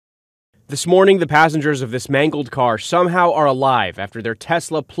This morning, the passengers of this mangled car somehow are alive after their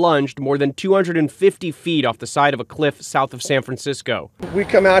Tesla plunged more than 250 feet off the side of a cliff south of San Francisco. We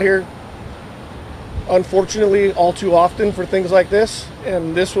come out here, unfortunately, all too often for things like this,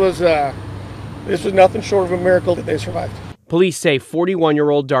 and this was nothing short of a miracle that they survived. Police say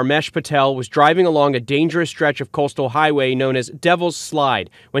 41-year-old Dharmesh Patel was driving along a dangerous stretch of coastal highway known as Devil's Slide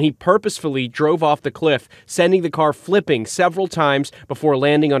when he purposefully drove off the cliff, sending the car flipping several times before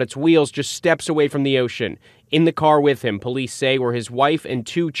landing on its wheels just steps away from the ocean. In the car with him, police say, were his wife and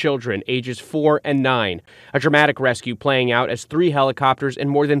 2 children, ages 4 and 9. A dramatic rescue playing out as 3 helicopters and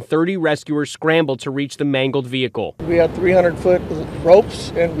more than 30 rescuers scrambled to reach the mangled vehicle. We had 300-foot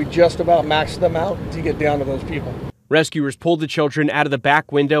ropes, and we just about maxed them out to get down to those people. Rescuers pulled the children out of the back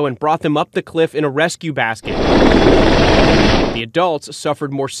window and brought them up the cliff in a rescue basket. The adults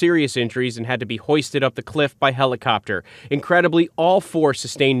suffered more serious injuries and had to be hoisted up the cliff by helicopter. Incredibly, all 4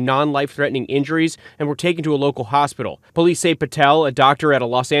 sustained non-life-threatening injuries and were taken to a local hospital. Police say Patel, a doctor at a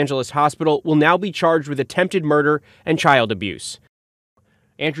Los Angeles hospital, will now be charged with attempted murder and child abuse.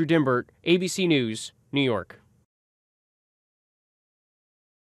 Andrew Dymburt, ABC News, New York.